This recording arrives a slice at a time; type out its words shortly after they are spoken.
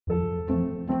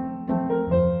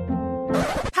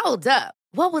Hold up.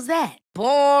 What was that?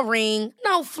 Boring.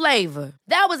 No flavor.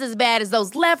 That was as bad as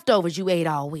those leftovers you ate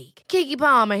all week. Keke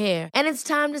Palmer here, and it's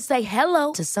time to say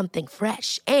hello to something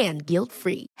fresh and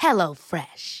guilt-free. Hello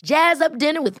Fresh. Jazz up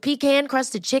dinner with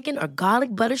pecan-crusted chicken or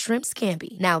garlic butter shrimp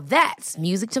scampi. Now that's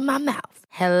music to my mouth.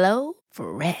 Hello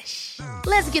Fresh.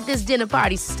 Let's get this dinner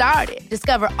party started.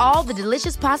 Discover all the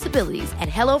delicious possibilities at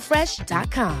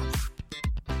hellofresh.com.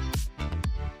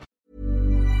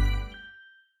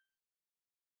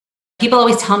 People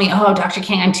always tell me, oh, Dr.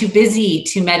 Kang, I'm too busy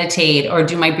to meditate or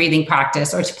do my breathing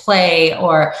practice or to play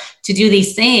or to do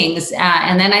these things.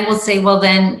 And then I will say, well,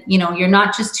 then, you're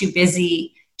not just too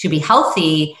busy to be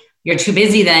healthy. You're too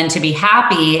busy then to be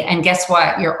happy. And guess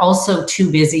what? You're also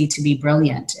too busy to be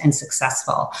brilliant and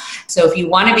successful. So if you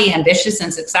want to be ambitious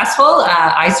and successful,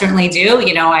 I certainly do.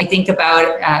 I think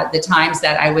about the times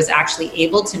that I was actually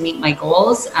able to meet my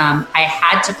goals. I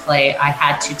had to play. I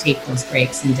had to take those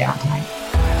breaks and downtime.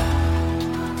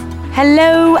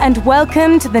 Hello and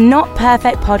welcome to the Not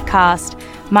Perfect podcast.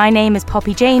 My name is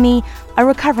Poppy Jamie, a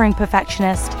recovering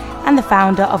perfectionist and the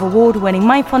founder of award-winning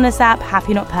mindfulness app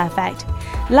Happy Not Perfect.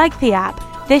 Like the app,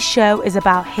 this show is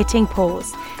about hitting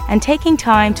pause and taking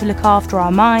time to look after our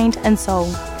mind and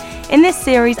soul. In this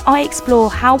series, I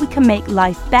explore how we can make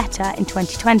life better in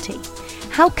 2020.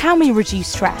 How can we reduce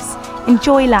stress,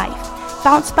 enjoy life,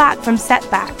 bounce back from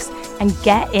setbacks, and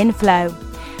get in flow?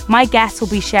 My guests will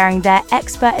be sharing their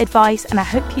expert advice, and I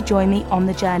hope you join me on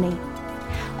the journey.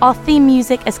 Our theme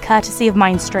music is courtesy of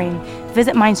Mindstream.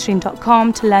 Visit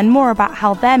mindstream.com to learn more about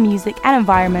how their music and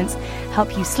environments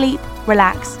help you sleep,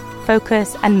 relax,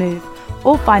 focus, and move,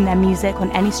 or find their music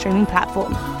on any streaming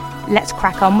platform. Let's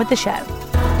crack on with the show.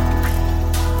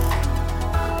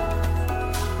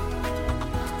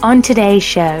 On today's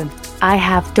show, I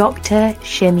have Dr.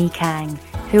 Shimi Kang,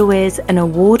 who is an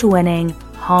award-winning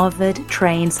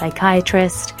Harvard-trained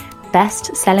psychiatrist,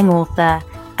 best-selling author,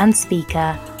 and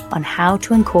speaker on how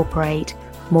to incorporate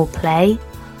more play,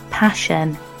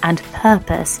 passion, and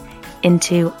purpose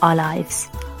into our lives.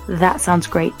 That sounds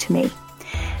great to me.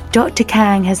 Dr.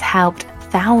 Kang has helped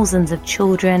thousands of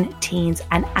children, teens,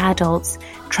 and adults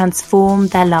transform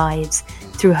their lives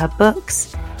through her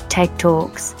books, TED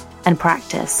Talks, and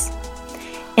practice.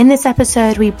 In this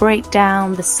episode, we break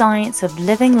down the science of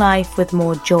living life with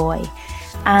more joy.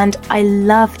 And I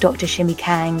love Dr. Shimi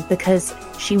Kang because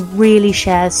she really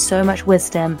shares so much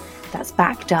wisdom that's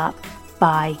backed up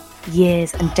by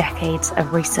years and decades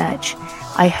of research.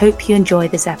 I hope you enjoy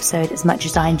this episode as much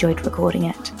as I enjoyed recording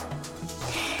it.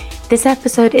 This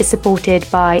episode is supported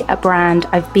by a brand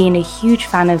I've been a huge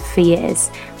fan of for years,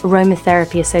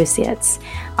 Aromatherapy Associates.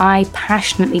 I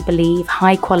passionately believe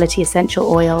high quality essential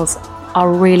oils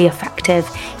are really effective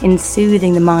in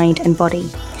soothing the mind and body.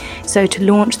 So to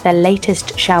launch their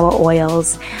latest shower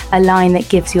oils, a line that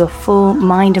gives you a full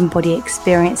mind and body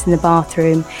experience in the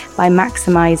bathroom by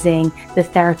maximizing the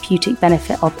therapeutic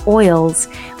benefit of oils,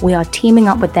 we are teaming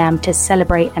up with them to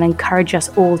celebrate and encourage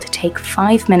us all to take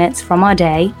 5 minutes from our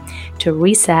day to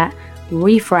reset,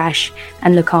 refresh,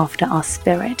 and look after our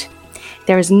spirit.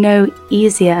 There is no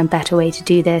easier and better way to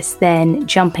do this than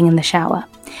jumping in the shower.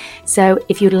 So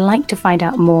if you'd like to find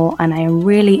out more, and I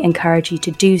really encourage you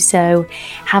to do so,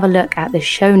 have a look at the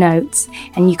show notes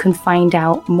and you can find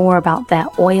out more about their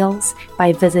oils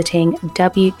by visiting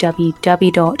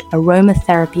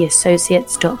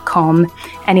www.aromatherapyassociates.com.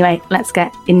 Anyway, let's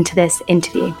get into this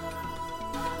interview.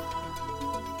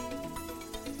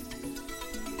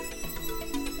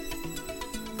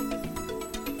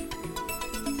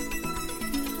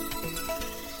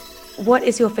 What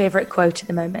is your favorite quote at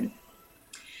the moment?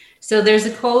 So there's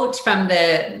a quote from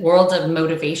the world of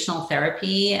motivational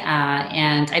therapy,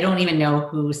 and I don't even know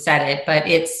who said it, but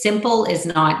it's simple is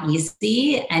not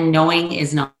easy and knowing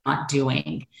is not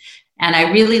doing. And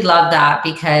I really love that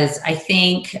because I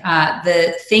think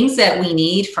the things that we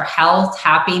need for health,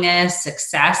 happiness,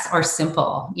 success are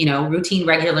simple. Routine,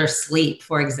 regular sleep,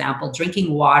 for example,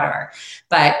 drinking water.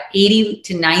 But 80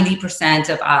 to 90%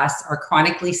 of us are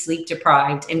chronically sleep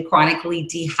deprived and chronically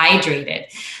dehydrated.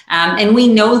 And we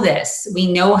know this.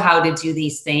 We know how to do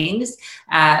these things.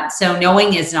 So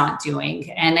knowing is not doing.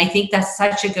 And I think that's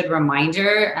such a good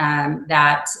reminder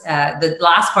that the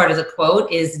last part of the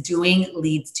quote is doing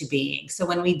leads to being. So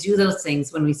when we do those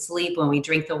things, when we sleep, when we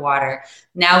drink the water,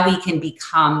 now we can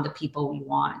become the people we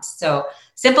want. So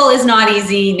simple is not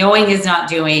easy. Knowing is not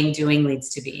doing. Doing leads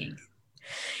to being.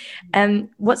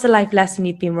 What's a life lesson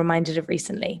you've been reminded of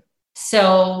recently?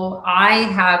 So I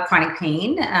have chronic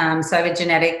pain. So I have a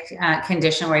genetic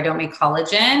condition where I don't make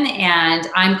collagen, and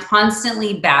I'm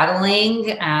constantly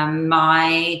battling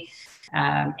my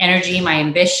energy, my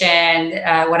ambition,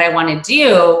 what I want to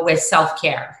do with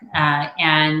self-care.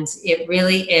 And it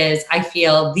really is, I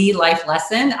feel, the life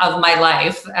lesson of my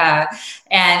life.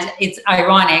 And it's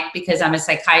ironic because I'm a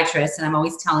psychiatrist and I'm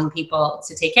always telling people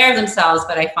to take care of themselves,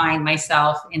 but I find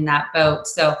myself in that boat.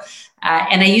 So,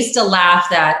 and I used to laugh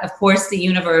that, of course, the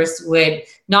universe would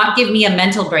not give me a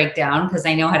mental breakdown because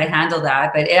I know how to handle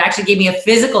that, but it actually gave me a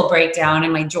physical breakdown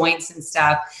in my joints and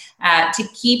stuff. To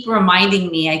keep reminding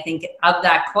me, I think, of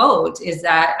that quote is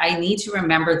that I need to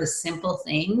remember the simple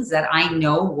things that I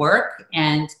know work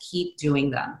and keep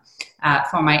doing them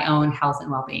for my own health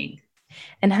and well-being.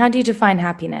 And how do you define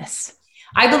happiness?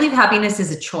 I believe happiness is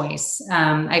a choice.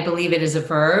 I believe it is a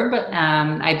verb.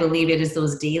 I believe it is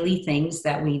those daily things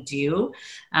that we do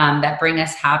that bring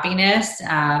us happiness.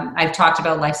 I've talked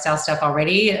about lifestyle stuff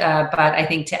already, but I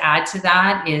think to add to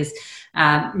that is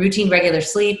routine, regular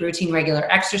sleep, routine, regular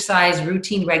exercise,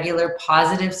 routine, regular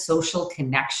positive social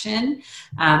connection.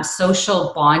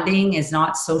 Social bonding is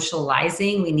not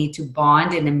socializing. We need to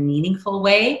bond in a meaningful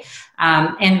way.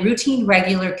 And routine,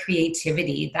 regular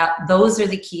creativity. Those are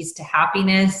the keys to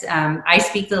happiness. I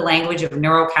speak the language of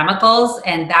neurochemicals,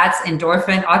 and that's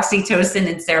endorphin,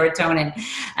 oxytocin, and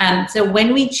serotonin. So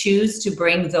when we choose to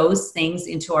bring those things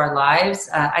into our lives,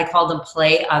 I call them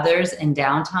play, others, and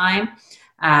downtime.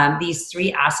 These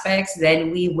three aspects, then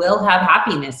we will have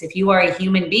happiness. If you are a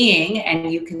human being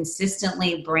and you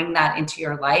consistently bring that into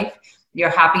your life, your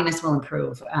happiness will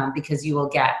improve because you will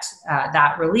get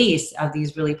that release of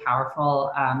these really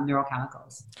powerful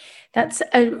neurochemicals.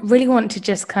 I really want to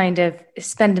just kind of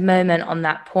spend a moment on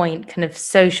that point, kind of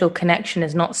social connection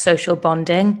is not social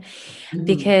bonding,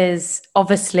 because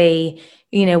obviously,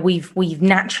 you know, we've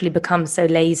naturally become so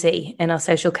lazy in our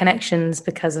social connections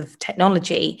because of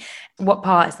technology. What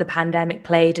part has the pandemic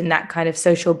played in that kind of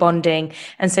social bonding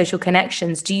and social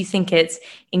connections? Do you think it's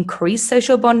increased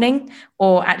social bonding,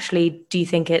 or actually do you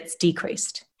think it's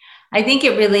decreased? I think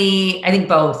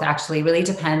both actually really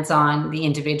depends on the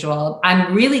individual.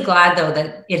 I'm really glad though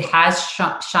that it has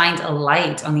shined a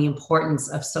light on the importance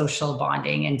of social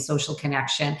bonding and social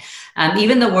connection.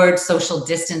 Even the word social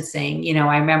distancing, you know,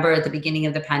 I remember at the beginning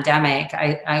of the pandemic,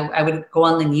 I would go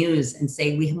on the news and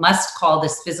say, we must call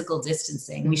this physical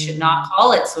distancing. We should not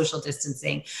call it social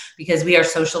distancing because we are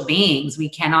social beings. We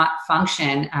cannot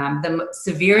function. The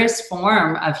severest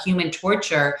form of human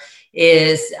torture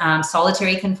is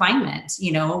solitary confinement.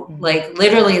 You know, like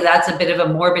literally that's a bit of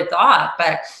a morbid thought,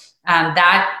 but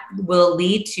that will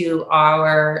lead to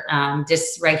our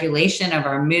dysregulation of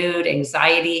our mood,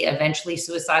 anxiety, eventually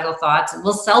suicidal thoughts, and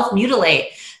we'll self-mutilate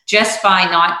just by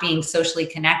not being socially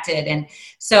connected. And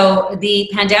so the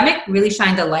pandemic really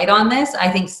shined a light on this. I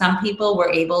think some people were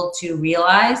able to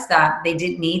realize that they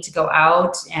didn't need to go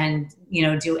out and, you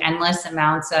know, do endless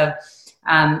amounts of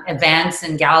events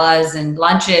and galas and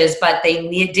lunches, but they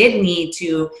did need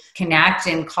to connect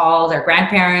and call their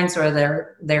grandparents or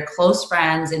their close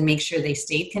friends and make sure they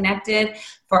stayed connected.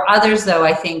 For others, though,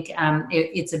 I think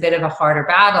it's a bit of a harder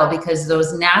battle because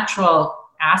those natural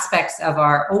aspects of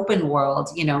our open world,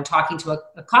 you know, talking to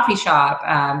a coffee shop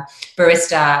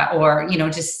barista, or, you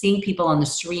know, just seeing people on the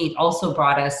street also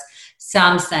brought us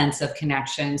some sense of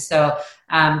connection. So,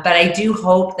 but I do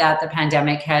hope that the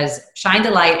pandemic has shined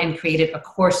a light and created a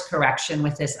course correction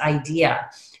with this idea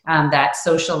that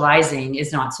socializing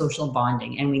is not social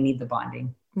bonding and we need the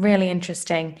bonding. Really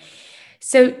interesting.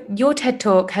 So your TED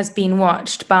Talk has been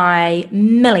watched by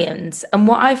millions. And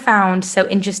what I found so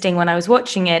interesting when I was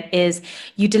watching it is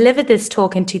you delivered this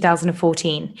talk in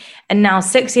 2014. And now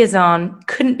 6 years on,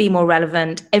 couldn't be more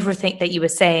relevant. Everything that you were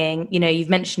saying, you know, you've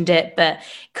mentioned it, but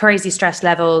crazy stress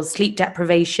levels, sleep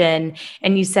deprivation.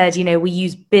 And you said, you know, we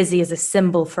use busy as a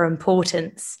symbol for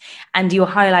importance. And you were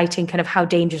highlighting kind of how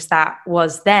dangerous that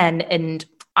was then. And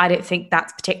I don't think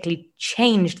that's particularly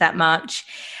changed that much.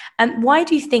 And why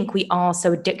do you think we are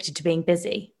so addicted to being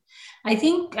busy? I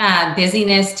think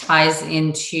busyness ties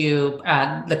into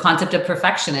the concept of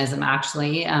perfectionism,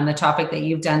 actually, the topic that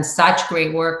you've done such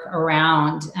great work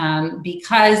around,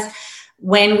 because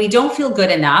when we don't feel good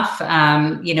enough,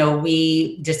 you know,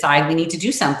 we decide we need to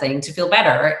do something to feel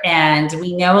better. And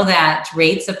we know that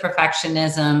rates of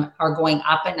perfectionism are going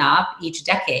up and up each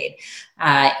decade.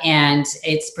 And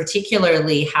it's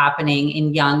particularly happening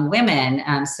in young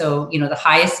women. So, you know, the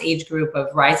highest age group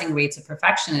of rising rates of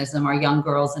perfectionism are young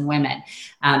girls and women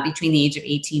between the age of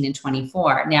 18 and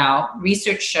 24. Now,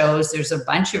 research shows there's a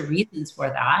bunch of reasons for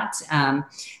that.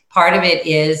 Part of it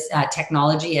is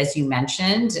technology, as you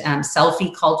mentioned,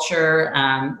 selfie culture,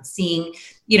 seeing,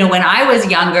 when I was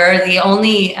younger, the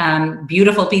only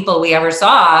beautiful people we ever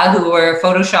saw who were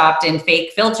photoshopped and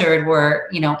fake filtered were,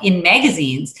 in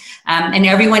magazines. And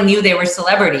everyone knew they were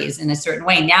celebrities in a certain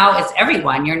way. Now it's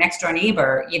everyone, your next door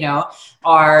neighbor,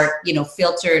 are,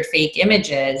 filtered fake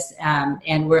images.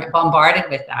 And we're bombarded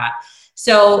with that.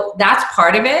 So that's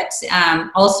part of it.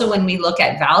 Also, when we look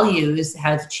at values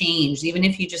have changed, even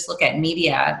if you just look at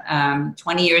media,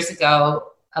 20 years ago,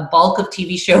 a bulk of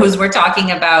TV shows were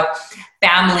talking about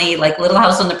family, like Little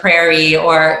House on the Prairie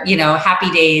or, Happy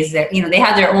Days. That, they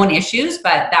had their own issues,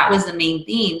 but that was the main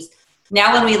themes.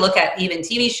 Now, when we look at even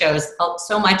TV shows,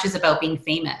 so much is about being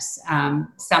famous,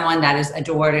 someone that is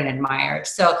adored and admired.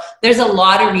 So there's a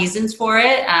lot of reasons for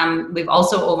it. We've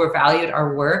also overvalued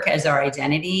our work as our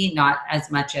identity, not as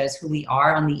much as who we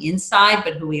are on the inside,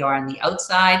 but who we are on the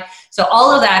outside. So all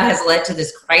of that has led to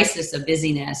this crisis of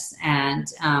busyness.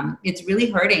 And it's really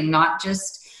hurting, not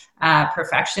just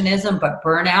perfectionism, but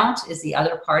burnout is the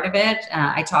other part of it.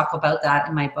 I talk about that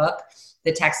in my book,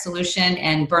 The Tech Solution,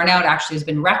 and burnout actually has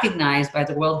been recognized by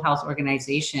the World Health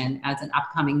Organization as an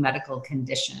upcoming medical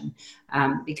condition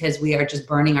because we are just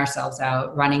burning ourselves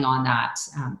out, running on that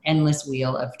endless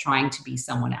wheel of trying to be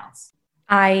someone else.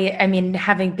 I mean,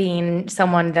 having been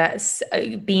someone that's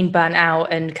been burnt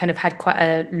out and kind of had quite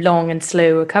a long and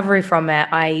slow recovery from it,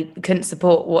 I couldn't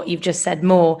support what you've just said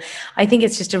more. I think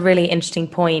it's just a really interesting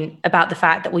point about the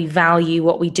fact that we value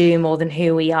what we do more than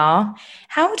who we are.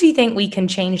 How do you think we can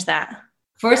change that?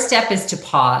 First step is to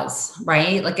pause,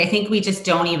 right? Like, I think we just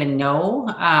don't even know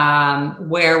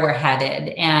where we're headed.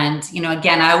 And,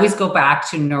 again, I always go back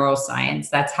to neuroscience.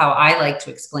 That's how I like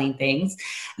to explain things.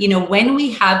 When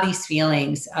we have these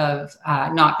feelings of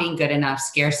not being good enough,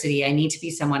 scarcity, I need to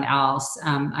be someone else,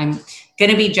 I'm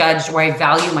going to be judged, or I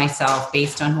value myself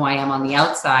based on who I am on the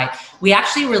outside, we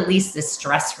actually release this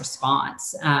stress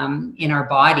response in our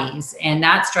bodies. And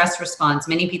that stress response,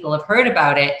 many people have heard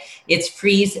about it. It's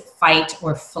freeze, fight,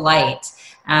 or flight.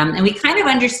 And we kind of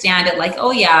understand it like,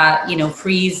 oh yeah,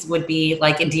 freeze would be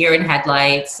like a deer in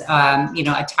headlights,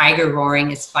 a tiger roaring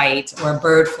is fight, or a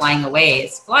bird flying away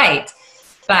is flight.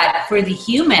 But for the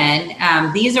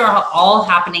human, these are all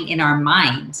happening in our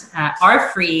mind. Our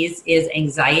freeze is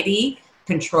anxiety,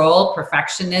 control,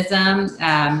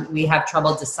 perfectionism. We have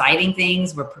trouble deciding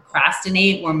things. We're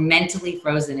procrastinate. We're mentally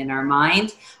frozen in our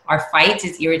mind. Our fight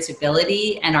is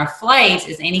irritability, and our flight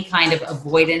is any kind of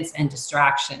avoidance and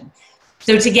distraction.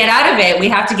 So to get out of it, we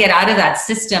have to get out of that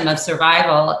system of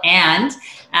survival. And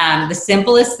the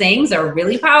simplest things are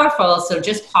really powerful. So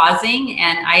just pausing.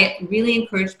 And I really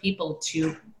encourage people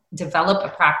to develop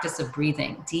a practice of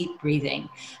breathing, deep breathing,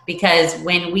 because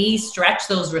when we stretch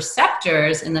those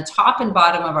receptors in the top and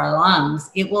bottom of our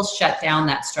lungs, it will shut down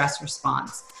that stress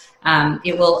response.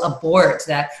 It will abort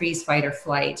that freeze, fight, or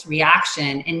flight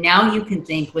reaction. And now you can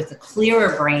think with a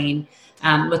clearer brain,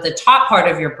 with the top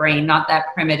part of your brain, not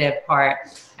that primitive part,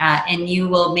 and you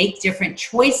will make different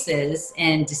choices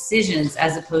and decisions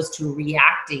as opposed to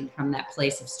reacting from that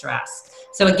place of stress.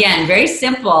 So again, very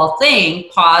simple thing,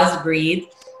 pause, breathe,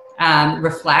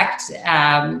 reflect,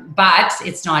 but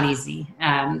it's not easy.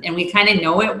 And we kind of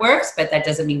know it works, but that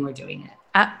doesn't mean we're doing it.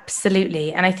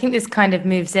 Absolutely. And I think this kind of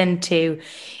moves into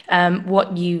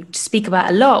what you speak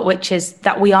about a lot, which is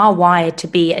that we are wired to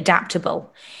be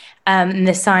adaptable. And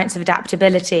the science of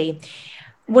adaptability.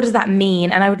 What does that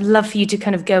mean? And I would love for you to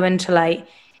kind of go into like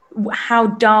how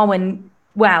Darwin,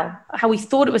 how we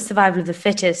thought it was survival of the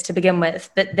fittest to begin with,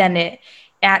 but then it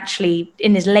actually,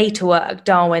 in his later work,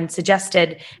 Darwin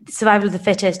suggested survival of the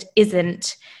fittest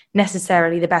isn't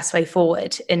necessarily the best way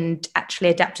forward. And actually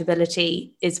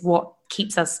adaptability is what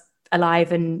keeps us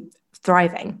alive and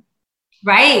thriving.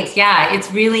 Right. Yeah.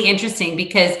 It's really interesting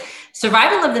because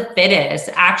survival of the fittest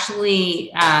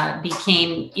actually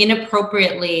became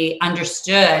inappropriately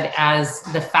understood as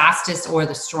the fastest or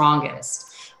the strongest.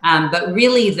 But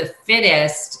really the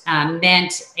fittest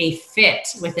meant a fit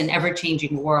with an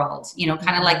ever-changing world,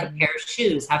 kind of like a pair of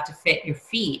shoes have to fit your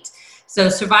feet. So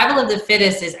survival of the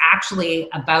fittest is actually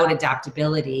about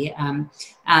adaptability,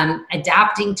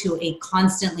 adapting to a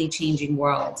constantly changing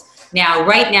world. Now,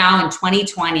 right now in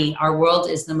 2020, our world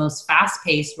is the most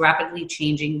fast-paced, rapidly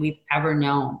changing we've ever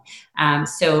known.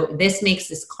 So this makes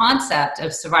this concept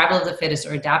of survival of the fittest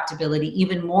or adaptability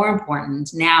even more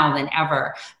important now than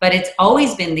ever. But it's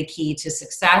always been the key to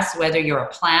success, whether you're a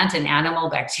plant, an animal,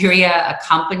 bacteria, a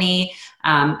company,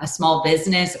 a small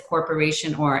business, a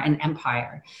corporation, or an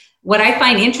empire. What I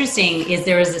find interesting is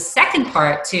there is a second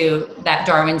part to that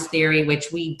Darwin's theory,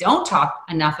 which we don't talk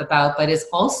enough about, but is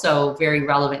also very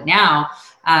relevant now.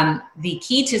 The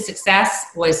key to success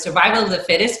was survival of the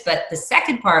fittest, but the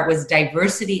second part was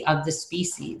diversity of the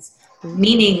species.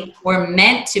 meaning we're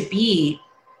meant to be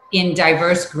in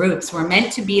diverse groups. We're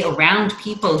meant to be around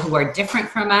people who are different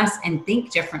from us and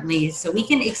think differently, so we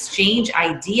can exchange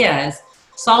ideas,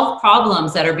 solve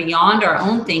problems that are beyond our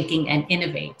own thinking, and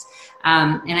innovate.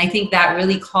 And I think that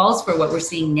really calls for what we're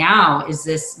seeing now is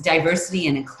this diversity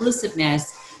and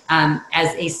inclusiveness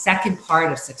as a second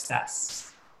part of success.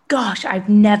 Gosh, I've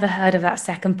never heard of that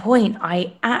second point.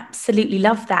 I absolutely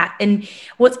love that. And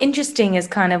what's interesting is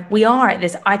kind of we are at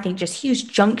this, I think, just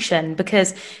huge junction,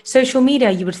 because social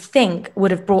media, you would think,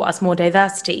 would have brought us more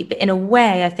diversity. But in a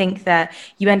way, I think that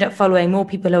you end up following more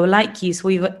people who are like you. So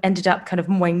we've ended up kind of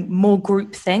more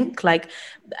groupthink, like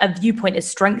a viewpoint is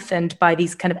strengthened by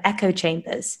these kind of echo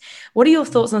chambers. What are your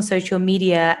thoughts on social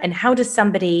media, and how does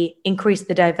somebody increase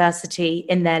the diversity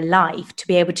in their life to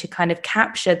be able to kind of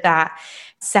capture that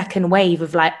second wave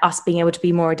of like us being able to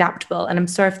be more adaptable? And I'm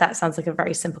sorry if that sounds like a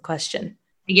very simple question.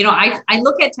 You know, I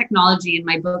look at technology in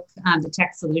my book, The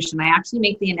Tech Solution. I actually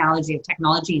make the analogy of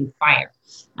technology and fire,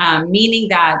 meaning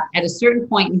that at a certain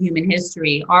point in human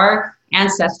history, our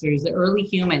ancestors, the early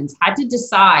humans, had to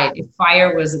decide if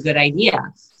fire was a good idea.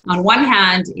 On one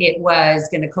hand, it was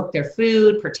going to cook their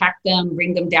food, protect them,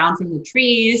 bring them down from the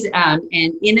trees, and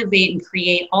innovate and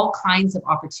create all kinds of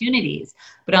opportunities.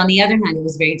 But on the other hand, it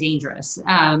was very dangerous.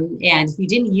 And if you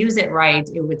didn't use it right,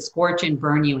 it would scorch and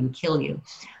burn you and kill you.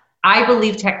 I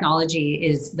believe technology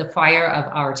is the fire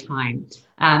of our time.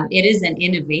 It is an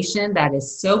innovation that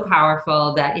is so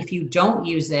powerful that if you don't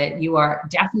use it, you are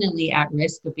definitely at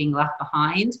risk of being left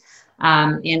behind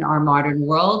in our modern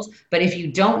world. But if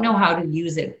you don't know how to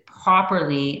use it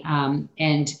properly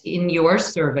and in your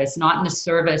service, not in the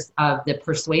service of the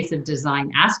persuasive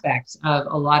design aspects of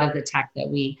a lot of the tech that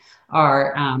we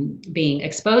are being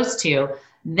exposed to,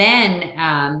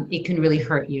 then it can really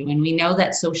hurt you. And we know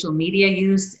that social media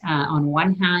use, on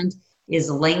one hand,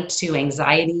 is linked to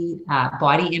anxiety,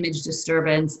 body image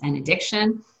disturbance, and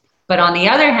addiction. But on the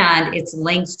other hand, it's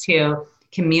linked to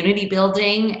community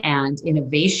building and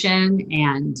innovation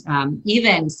and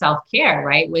even self-care,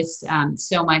 right? With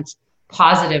so much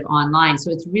positive online.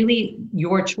 So it's really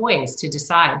your choice to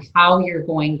decide how you're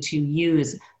going to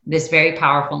use this very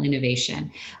powerful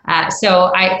innovation.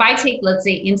 So if I take, let's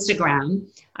say, Instagram,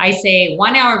 I say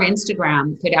 1 hour of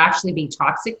Instagram could actually be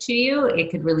toxic to you. It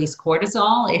could release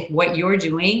cortisol if what you're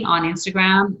doing on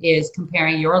Instagram is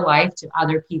comparing your life to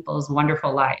other people's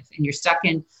wonderful life, and you're stuck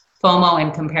in FOMO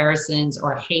and comparisons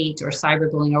or hate or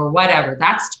cyberbullying or whatever.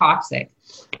 That's toxic.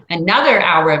 Another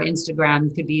hour of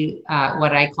Instagram could be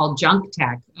what I call junk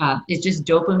tech. It's just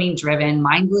dopamine driven,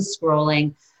 mindless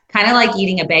scrolling, kind of like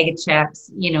eating a bag of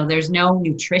chips. You know, there's no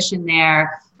nutrition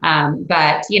there.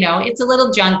 But, you know, it's a little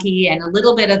junky, and a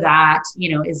little bit of that, you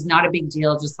know, is not a big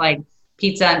deal, just like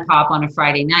pizza and pop on a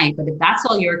Friday night. But if that's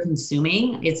all you're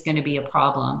consuming, it's going to be a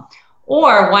problem.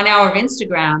 Or 1 hour of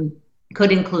Instagram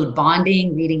could include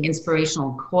bonding, reading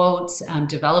inspirational quotes,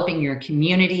 developing your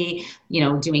community, you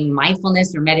know, doing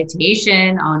mindfulness or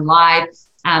meditation on live.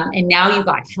 And now you've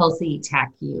got healthy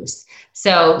tech use.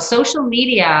 So social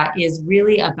media is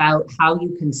really about how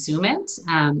you consume it.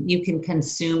 You can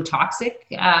consume toxic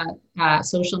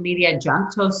social media,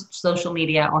 junk social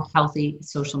media, or healthy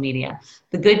social media.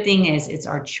 The good thing is it's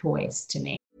our choice to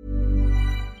make.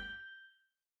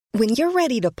 When you're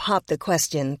ready to pop the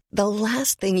question, the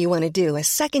last thing you want to do is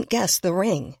second guess the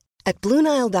ring. At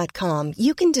BlueNile.com,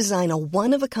 you can design a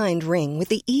one-of-a-kind ring with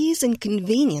the ease and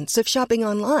convenience of shopping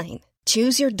online.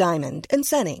 Choose your diamond and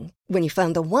setting. When you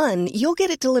find the one, you'll get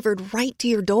it delivered right to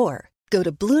your door. Go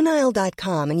to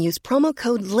BlueNile.com and use promo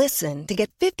code LISTEN to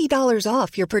get $50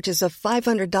 off your purchase of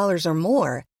 $500 or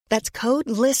more. That's code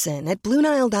LISTEN at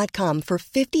BlueNile.com for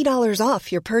 $50 off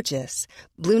your purchase.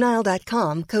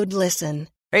 BlueNile.com, code LISTEN.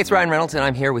 Hey, it's Ryan Reynolds, and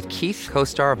I'm here with Keith,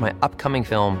 co-star of my upcoming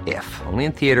film, If, only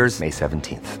in theaters May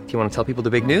 17th. Do you want to tell people the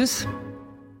big news?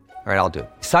 All right, I'll do it.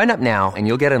 Sign up now and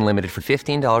you'll get unlimited for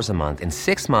 $15 a month and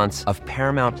 6 months of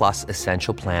Paramount Plus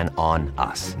Essential Plan on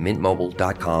us.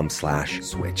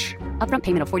 MintMobile.com/switch. Upfront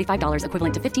payment of $45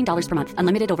 equivalent to $15 per month.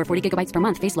 Unlimited over 40 gigabytes per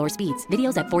month. Face lower speeds.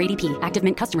 Videos at 480p. Active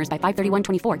Mint customers by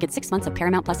 531.24 get 6 months of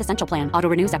Paramount Plus Essential Plan. Auto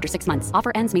renews after 6 months.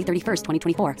 Offer ends May 31st,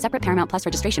 2024. Separate Paramount Plus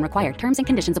registration required. Terms and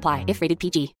conditions apply if rated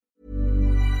PG.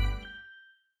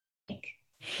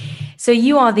 So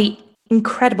you are the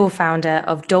incredible founder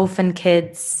of Dolphin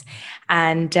Kids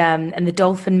and the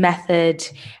Dolphin Method.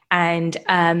 And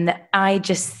I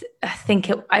just think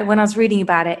when I was reading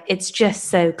about it, it's just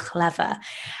so clever.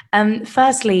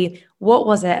 Firstly, what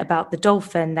was it about the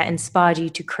dolphin that inspired you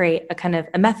to create a kind of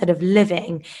a method of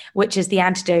living, which is the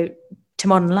antidote to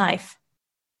modern life?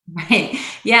 Right.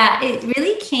 Yeah, it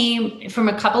really came from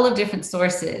a couple of different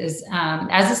sources.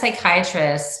 As a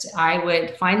psychiatrist, I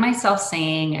would find myself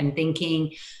saying and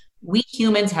thinking, we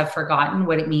humans have forgotten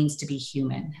what it means to be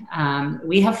human.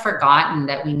 We have forgotten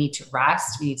that we need to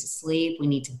rest, we need to sleep, we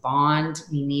need to bond,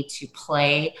 we need to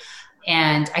play.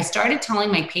 And I started telling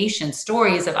my patients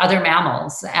stories of other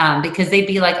mammals because they'd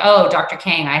be like, oh, Dr.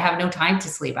 Kang, I have no time to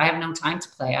sleep. I have no time to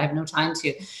play. I have no time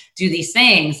to do these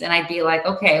things. And I'd be like,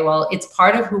 okay, well, it's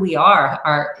part of who we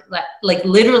are, like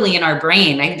literally in our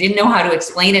brain. I didn't know how to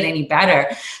explain it any better.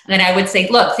 And then I would say,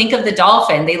 look, think of the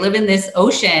dolphin. They live in this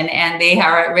ocean and they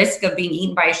are at risk of being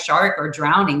eaten by a shark or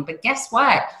drowning. But guess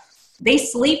what? They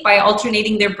sleep by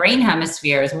alternating their brain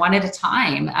hemispheres one at a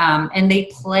time. And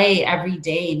they play every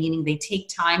day, meaning they take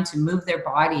time to move their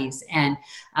bodies and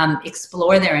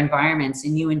explore their environments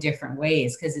in new and different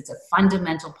ways, because it's a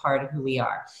fundamental part of who we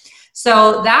are.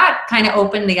 So that kind of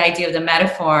opened the idea of the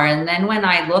metaphor. And then when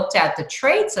I looked at the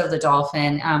traits of the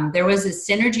dolphin, there was a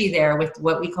synergy there with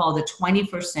what we call the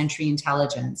 21st century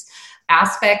intelligence,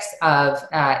 aspects of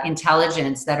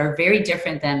intelligence that are very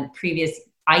different than previous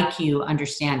IQ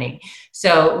understanding.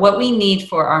 So what we need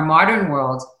for our modern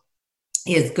world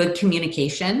is good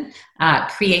communication,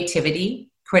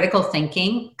 creativity, critical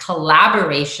thinking,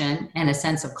 collaboration, and a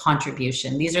sense of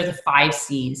contribution. These are the 5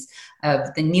 C's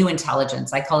of the new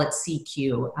intelligence. I call it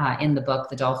CQ in the book,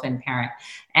 The Dolphin Parent.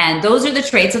 And those are the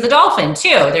traits of the dolphin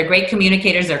too. They're great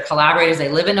communicators, they're collaborators, they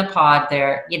live in a pod,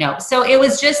 so it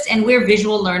was just, and we're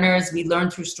visual learners, we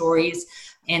learn through stories.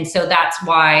 And so that's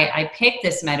why I picked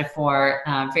this metaphor,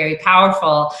 very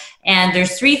powerful. And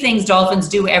there's 3 things dolphins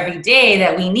do every day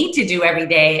that we need to do every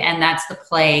day. And that's the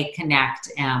play,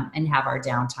 connect, and have our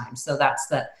downtime. So that's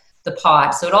the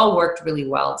pod. So it all worked really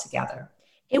well together.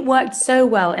 It worked so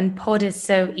well, and pod is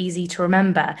so easy to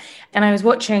remember. And I was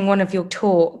watching one of your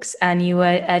talks and you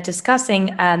were discussing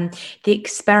the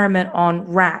experiment on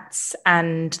rats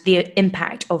and the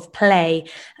impact of play.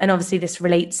 And obviously this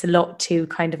relates a lot to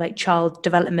kind of like child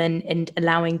development and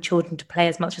allowing children to play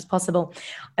as much as possible.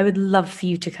 I would love for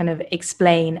you to kind of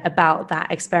explain about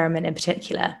that experiment in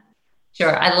particular.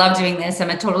 Sure. I love doing this. I'm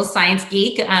a total science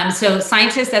geek. So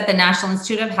scientists at the National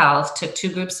Institute of Health took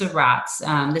 2 groups of rats.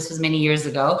 This was many years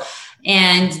ago,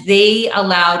 and they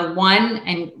allowed one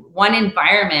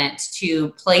environment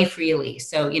to play freely.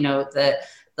 So, the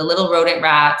little rodent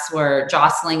rats were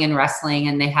jostling and wrestling,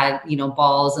 and they had,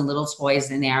 balls and little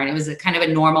toys in there. And it was a kind of a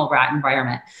normal rat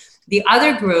environment. The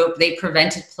other group, they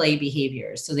prevented play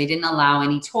behaviors. So they didn't allow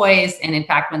any toys. And in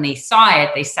fact, when they saw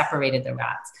it, they separated the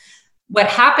rats. What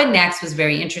happened next was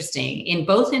very interesting. In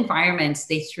both environments,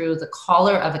 they threw the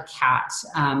collar of a cat,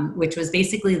 which was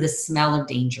basically the smell of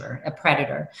danger, a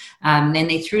predator. And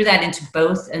they threw that into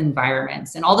both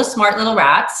environments. And all the smart little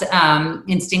rats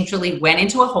instinctually went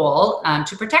into a hole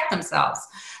to protect themselves,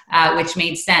 which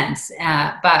made sense.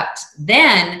 But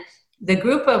then the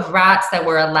group of rats that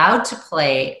were allowed to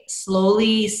play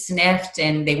slowly sniffed,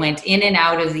 and they went in and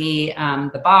out of the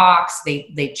box.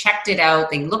 They checked it out.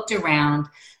 They looked around.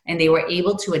 And they were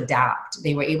able to adapt.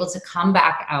 They were able to come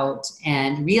back out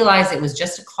and realize it was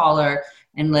just a collar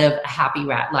and live a happy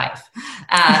rat life.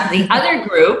 The other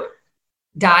group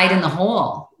died in the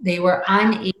hole. They were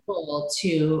unable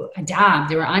to adapt.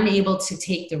 They were unable to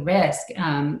take the risk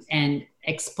and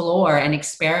explore and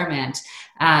experiment.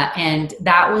 And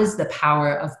that was the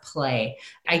power of play.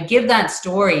 I give that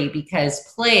story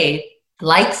because play,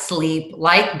 like sleep,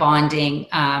 like bonding,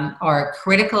 are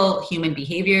critical human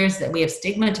behaviors that we have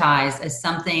stigmatized as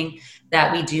something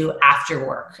that we do after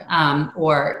work,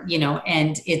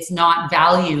 and it's not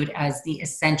valued as the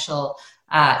essential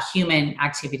human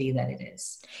activity that it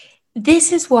is.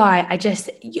 This is why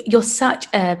you're such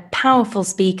a powerful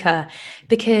speaker,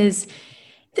 because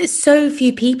there's so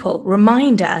few people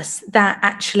remind us that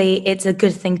actually it's a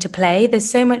good thing to play. There's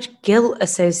so much guilt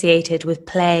associated with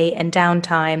play and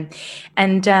downtime.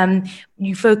 And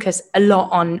you focus a lot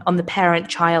on the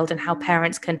parent-child and how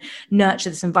parents can nurture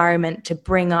this environment to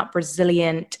bring up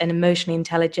resilient and emotionally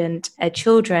intelligent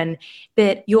children.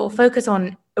 But your focus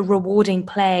on rewarding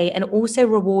play and also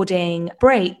rewarding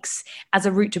breaks as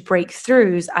a route to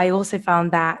breakthroughs, I also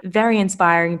found that very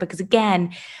inspiring, because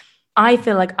again, I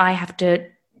feel like I have to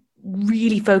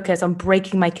really focus on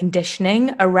breaking my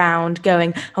conditioning around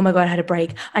going, oh my God, I had a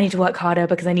break. I need to work harder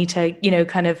because I need to,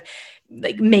 kind of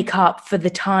like make up for the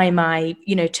time I,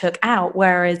 took out.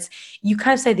 Whereas you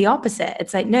kind of say the opposite.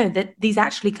 It's like, no, that these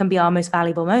actually can be our most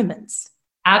valuable moments.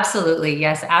 Absolutely.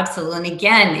 Yes, absolutely. And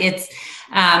again, it's,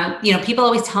 people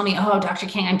always tell me, oh, Dr.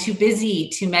 Kang, I'm too busy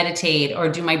to meditate or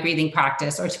do my breathing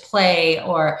practice or to play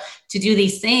or to do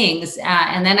these things.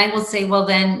 And then I will say, well,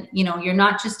 then, you're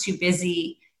not just too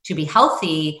busy to be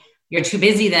healthy, you're too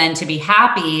busy then to be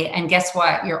happy. And guess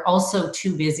what? You're also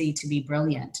too busy to be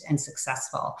brilliant and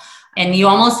successful. And you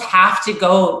almost have to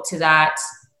go to that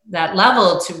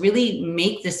level to really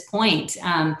make this point.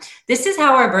 This is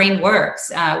how our brain works.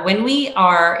 When we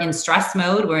are in stress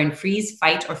mode, we're in freeze,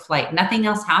 fight, or flight. Nothing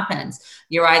else happens.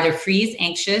 You're either freeze,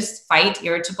 anxious, fight,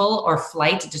 irritable, or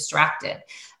flight, distracted.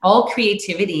 All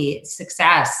creativity,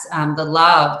 success, the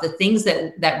love, the things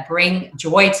that bring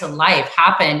joy to life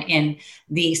happen in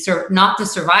not the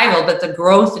survival, but the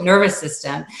growth nervous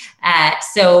system.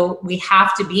 So we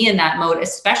have to be in that mode,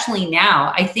 especially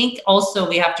now. I think also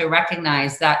we have to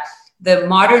recognize that the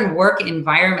modern work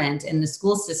environment and the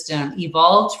school system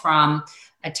evolved from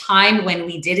a time when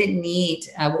we didn't need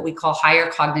what we call higher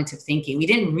cognitive thinking. We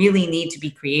didn't really need to be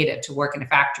creative to work in a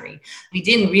factory. We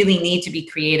didn't really need to be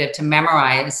creative to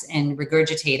memorize and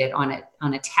regurgitate it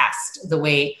on a test the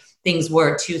way things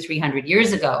were 200-300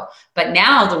 years ago. But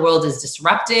now the world is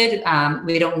disrupted.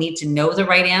 We don't need to know the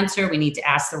right answer. We need to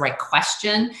ask the right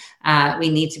question. We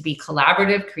need to be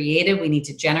collaborative, creative. We need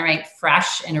to generate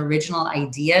fresh and original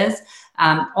ideas.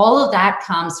 All of that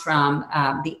comes from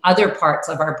the other parts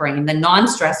of our brain, the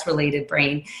non-stress related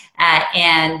brain,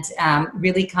 and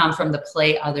really come from the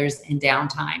play, others, and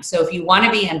downtime. So if you want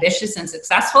to be ambitious and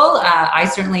successful, I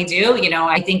certainly do.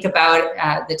 I think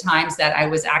about the times that I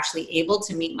was actually able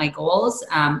to meet my goals.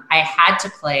 I had to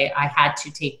play. I had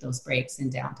to take those breaks in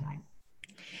downtime.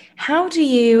 How do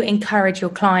you encourage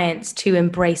your clients to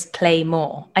embrace play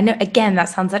more? I know, again, that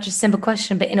sounds such a simple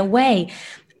question, but in a way,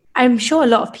 I'm sure a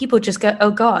lot of people just go,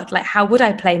 oh God, like, how would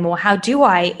I play more? How do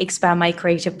I expand my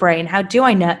creative brain? How do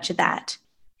I nurture that?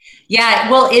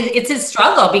 Yeah, well, it's a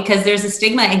struggle because there's a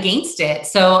stigma against it.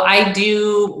 So I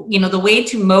do, the way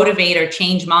to motivate or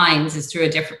change minds is through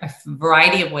a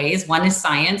variety of ways. One is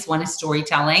science, one is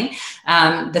storytelling.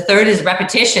 The third is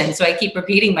repetition. So I keep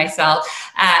repeating myself.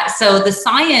 So the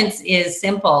science is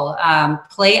simple.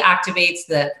 Play activates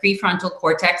the prefrontal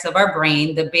cortex of our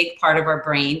brain, the big part of our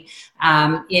brain.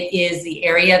 It is the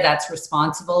area that's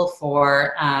responsible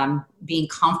for being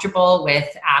comfortable with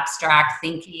abstract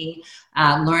thinking,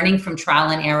 learning from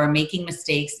trial and error, making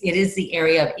mistakes. It is the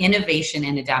area of innovation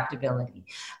and adaptability.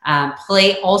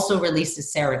 Play also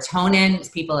releases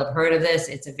serotonin. People have heard of this.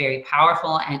 It's a very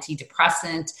powerful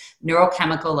antidepressant,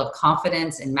 neurochemical of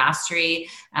confidence and mastery.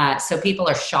 So people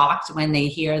are shocked when they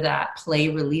hear that play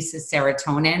releases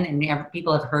serotonin, and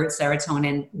people have heard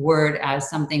serotonin word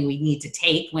as something we need to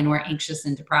take when we're anxious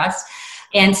and depressed.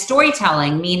 And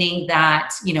storytelling, meaning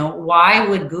that, why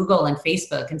would Google and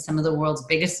Facebook and some of the world's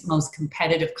biggest, most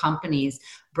competitive companies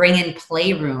bring in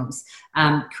playrooms,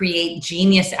 create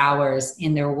genius hours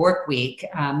in their work week,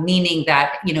 meaning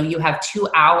that, you have 2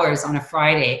 hours on a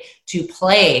Friday to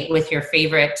play with your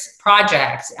favorite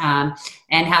project, and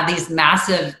have these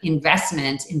massive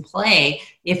investment in play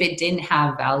if it didn't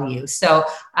have value. So,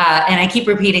 and I keep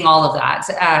repeating all of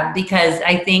that because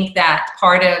I think that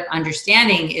part of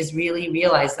understanding is really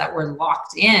realize that we're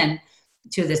locked in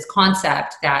to this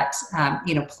concept that,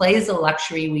 play is a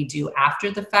luxury we do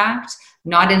after the fact,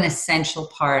 not an essential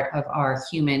part of our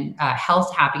human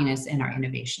health, happiness, and our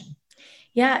innovation.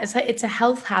 Yeah, it's a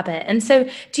health habit. And so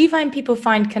do you find people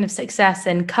find kind of success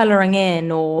in coloring in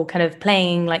or kind of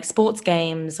playing like sports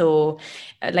games or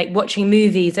like watching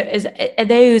movies? Are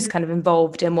those kind of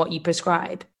involved in what you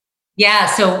prescribe? Yeah.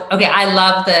 So, okay. I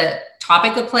love the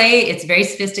topic of play. It's very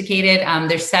sophisticated.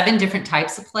 There's 7 different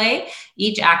types of play.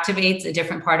 Each activates a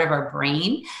different part of our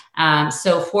brain.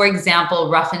 So for example,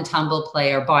 rough and tumble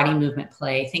play or body movement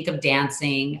play. Think of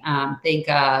dancing, think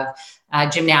of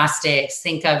gymnastics,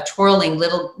 think of twirling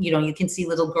you can see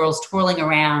little girls twirling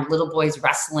around, little boys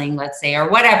wrestling, let's say, or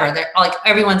whatever. They're like,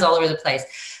 everyone's all over the place.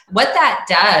 What that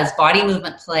does, body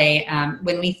movement play,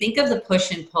 when we think of the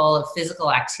push and pull of physical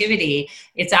activity,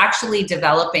 it's actually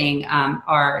developing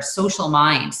our social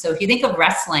mind. So if you think of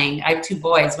wrestling, I have 2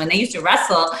 boys. When they used to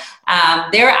wrestle,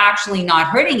 they're actually not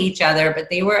hurting each other, but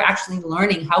they were actually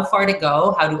learning how far to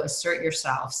go, how to assert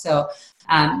yourself. So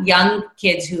young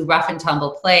kids who rough and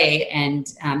tumble play,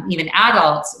 and even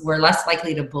adults, were less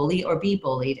likely to bully or be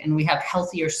bullied, and we have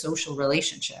healthier social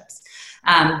relationships.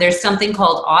 There's something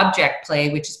called object play,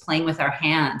 which is playing with our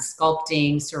hands,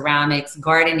 sculpting, ceramics,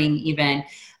 gardening even.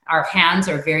 Our hands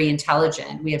are very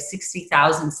intelligent. We have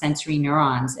 60,000 sensory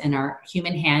neurons, and our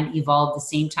human hand evolved the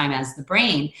same time as the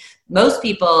brain. Most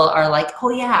people are like,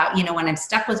 oh yeah, when I'm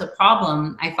stuck with a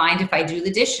problem, I find if I do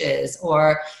the dishes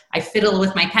or I fiddle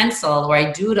with my pencil or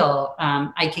I doodle,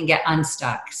 I can get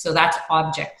unstuck. So that's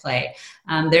object play.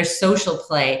 There's social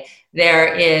play.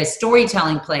 There is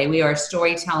storytelling play. We are a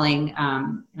storytelling,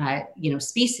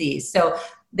 species. So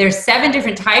there's 7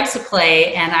 different types of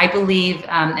play, and I believe,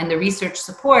 and the research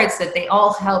supports that they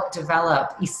all help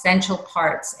develop essential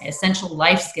parts, essential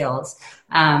life skills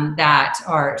that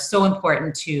are so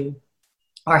important to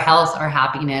our health, our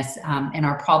happiness, and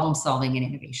our problem solving and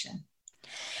innovation.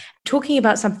 Talking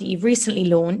about something you've recently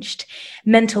launched,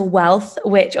 Mental Wealth,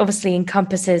 which obviously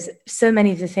encompasses so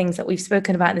many of the things that we've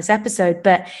spoken about in this episode,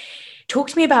 but talk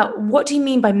to me about, what do you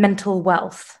mean by mental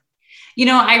wealth?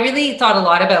 I really thought a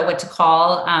lot about what to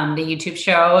call the YouTube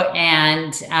show.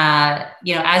 And,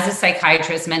 as a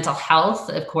psychiatrist, mental health,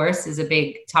 of course, is a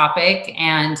big topic.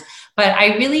 But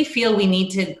I really feel we need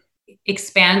to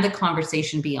expand the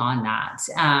conversation beyond that.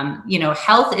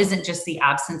 Health isn't just the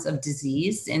absence of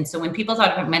disease. And so when people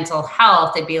talk about mental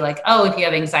health, they'd be like, oh, if you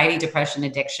have anxiety, depression,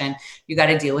 addiction, you got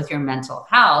to deal with your mental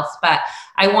health. But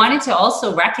I wanted to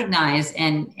also recognize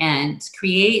and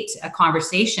create a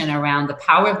conversation around the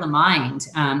power of the mind,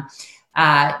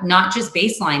 not just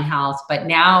baseline health, but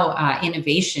now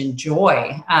innovation,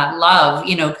 joy, love,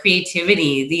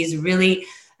 creativity, these really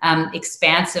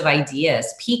expansive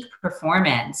ideas, peak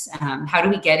performance. How do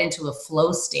we get into a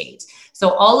flow state?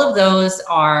 So all of those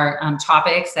are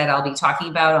topics that I'll be talking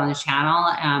about on the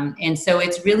channel. And so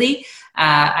it's really,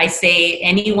 I say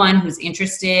anyone who's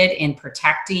interested in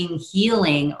protecting,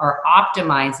 healing, or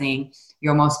optimizing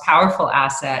your most powerful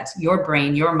asset, your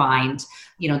brain, your mind,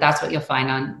 that's what you'll find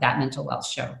on that Mental Wealth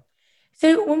show.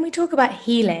 So when we talk about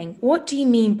healing, what do you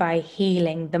mean by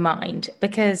healing the mind?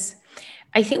 Because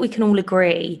I think we can all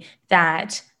agree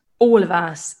that all of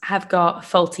us have got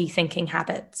faulty thinking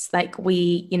habits. Like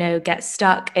we, get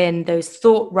stuck in those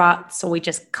thought ruts, or we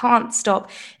just can't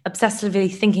stop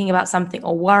obsessively thinking about something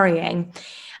or worrying.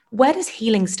 Where does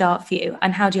healing start for you,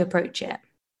 and how do you approach it?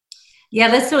 Yeah,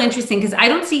 that's so interesting, because I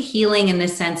don't see healing in the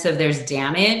sense of there's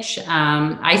damage.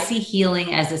 I see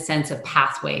healing as a sense of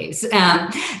pathways.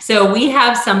 So we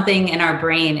have something in our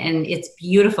brain, and it's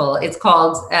beautiful. It's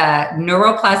called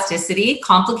neuroplasticity,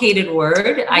 complicated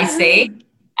word, I say,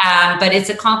 but it's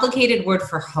a complicated word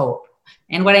for hope.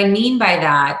 And what I mean by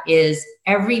that is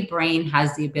every brain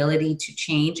has the ability to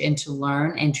change and to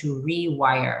learn and to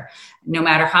rewire. No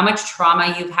matter how much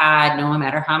trauma you've had, no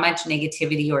matter how much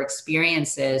negativity or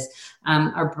experiences,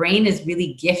 our brain is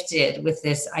really gifted with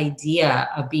this idea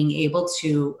of being able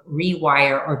to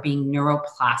rewire or being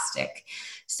neuroplastic.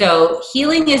 So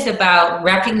healing is about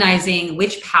recognizing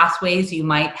which pathways you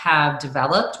might have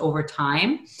developed over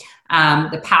time.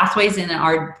 The pathways in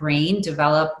our brain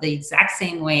develop the exact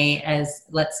same way as,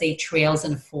 let's say, trails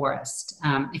in a forest.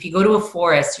 If you go to a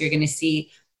forest, you're going to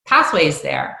see pathways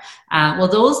there. Well,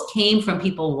 those came from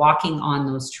people walking on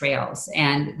those trails,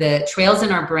 and the trails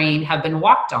in our brain have been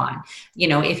walked on.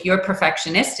 If you're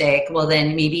perfectionistic, well,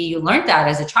 then maybe you learned that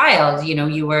as a child.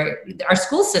 Our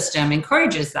school system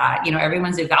encourages that.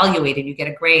 Everyone's evaluated, you get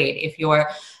a grade. If you're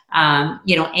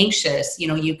anxious,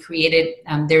 you created,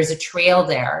 there's a trail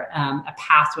there, a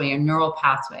pathway, a neural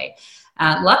pathway.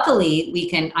 Luckily, we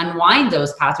can unwind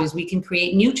those pathways. We can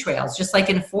create new trails, just like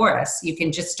in a forest. You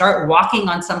can just start walking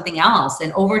on something else,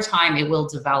 and over time it will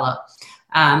develop.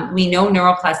 We know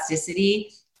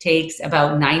neuroplasticity takes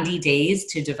about 90 days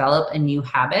to develop a new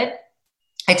habit.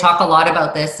 I talk a lot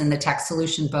about this in the Tech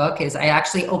Solution book, is I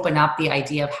actually open up the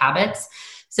idea of habits.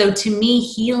 So to me,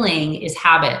 healing is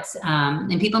habits.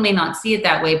 And people may not see it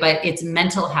that way, but it's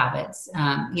mental habits.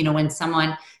 When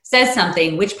someone says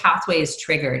something, which pathway is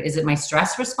triggered? Is it my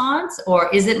stress response,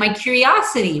 or is it my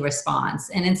curiosity response?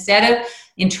 And instead of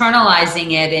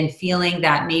internalizing it and feeling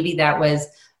that maybe that was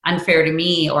unfair to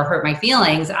me or hurt my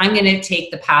feelings, I'm going to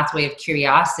take the pathway of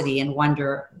curiosity and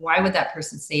wonder, why would that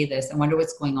person say this? I wonder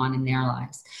what's going on in their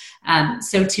lives.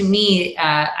 So to me,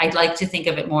 I'd like to think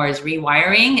of it more as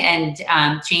rewiring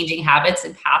and changing habits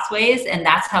and pathways. And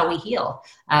that's how we heal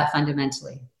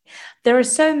fundamentally. There are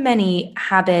so many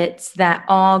habits that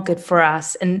are good for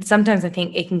us, and sometimes I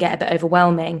think it can get a bit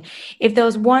overwhelming. If there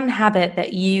was one habit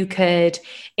that you could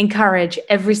encourage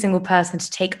every single person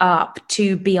to take up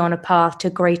to be on a path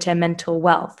to greater mental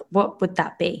wealth, what would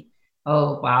that be?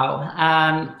 Oh, wow.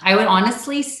 I would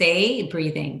honestly say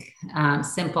breathing,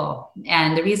 simple.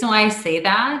 And the reason why I say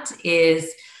that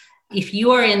is, if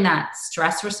you are in that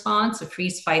stress response of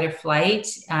freeze, fight, or flight,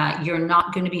 you're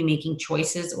not going to be making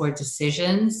choices or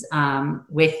decisions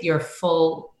with your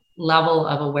full level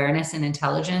of awareness and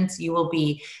intelligence. You will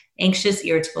be anxious,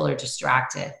 irritable, or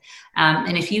distracted.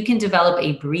 And if you can develop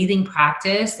a breathing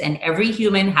practice, and every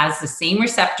human has the same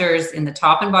receptors in the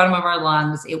top and bottom of our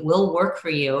lungs, it will work for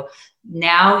you.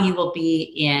 Now you will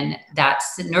be in that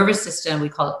nervous system, we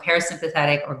call it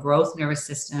parasympathetic or growth nervous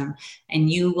system,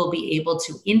 and you will be able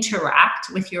to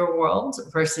interact with your world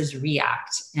versus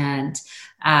react. And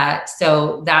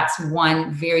so that's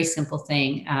one very simple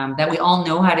thing that we all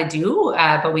know how to do,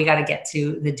 but we got to get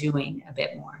to the doing a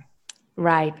bit more.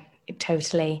 Right,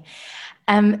 totally.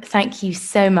 Thank you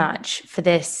so much for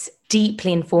this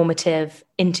deeply informative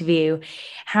interview.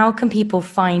 How can people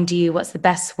find you? What's the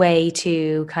best way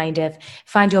to kind of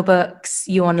find your books,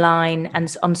 you online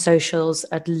and on socials?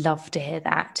 I'd love to hear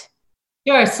that.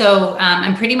 Sure. So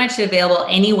I'm pretty much available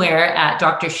anywhere at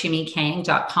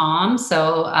drshimikang.com.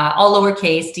 So all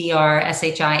lowercase,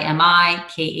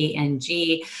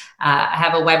 DRSHIMIKANG. I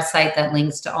have a website that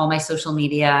links to all my social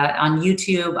media. On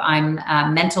YouTube, I'm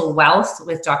Mental Wealth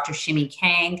with Dr. Shimi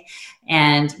Kang,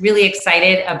 and really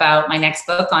excited about my next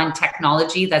book on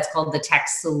technology that's called The Tech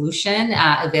Solution,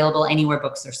 available anywhere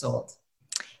books are sold.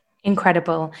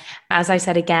 Incredible. As I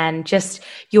said again, just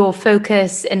your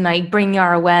focus and like bringing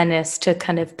our awareness to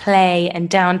kind of play and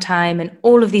downtime and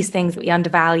all of these things that we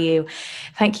undervalue.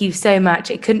 Thank you so much.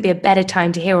 It couldn't be a better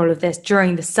time to hear all of this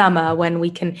during the summer when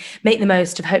we can make the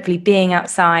most of hopefully being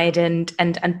outside and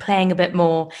playing a bit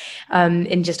more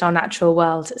in just our natural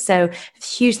world. So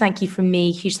huge thank you from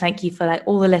me. Huge thank you for like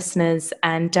all the listeners,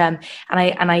 and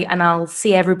I'll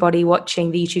see everybody watching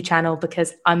the YouTube channel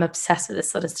because I'm obsessed with this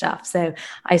sort of stuff. So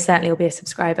I certainly will be a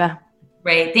subscriber.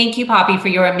 Great. Thank you, Poppy, for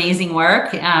your amazing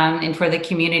work and for the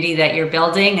community that you're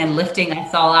building and lifting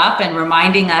us all up and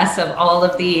reminding us of all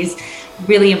of these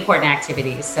really important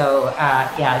activities. So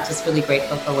just really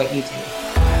grateful for what you do.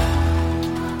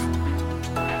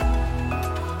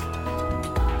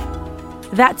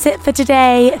 That's it for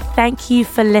today. Thank you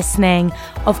for listening.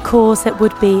 Of course, it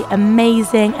would be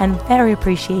amazing and very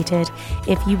appreciated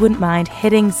if you wouldn't mind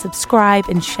hitting subscribe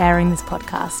and sharing this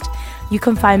podcast. You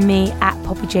can find me at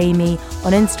Poppy Jamie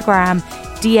on Instagram.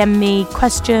 DM me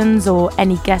questions or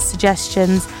any guest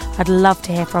suggestions. I'd love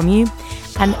to hear from you.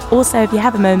 And also, if you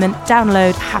have a moment,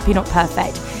 download Happy Not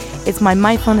Perfect. It's my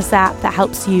mindfulness app that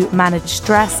helps you manage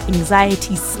stress,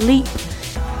 anxiety, sleep,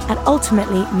 and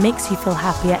ultimately makes you feel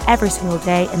happier every single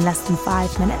day in less than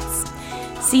 5 minutes.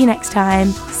 See you next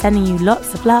time. Sending you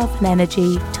lots of love and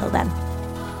energy. Till then.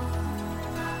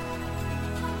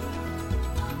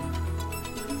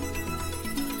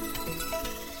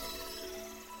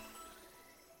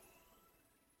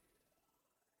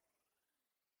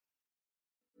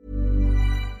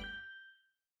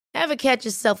 Ever catch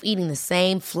yourself eating the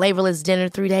same flavorless dinner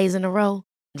 3 days in a row?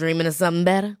 Dreaming of something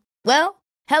better? Well,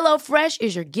 HelloFresh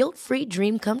is your guilt-free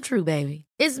dream come true, baby.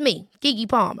 It's me, Keke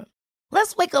Palmer.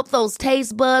 Let's wake up those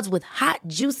taste buds with hot,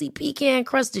 juicy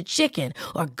pecan-crusted chicken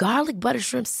or garlic butter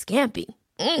shrimp scampi.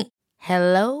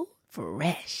 Hello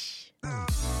Fresh.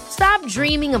 Stop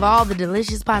dreaming of all the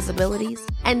delicious possibilities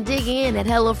and dig in at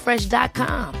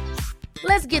HelloFresh.com.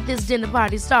 Let's get this dinner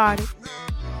party started.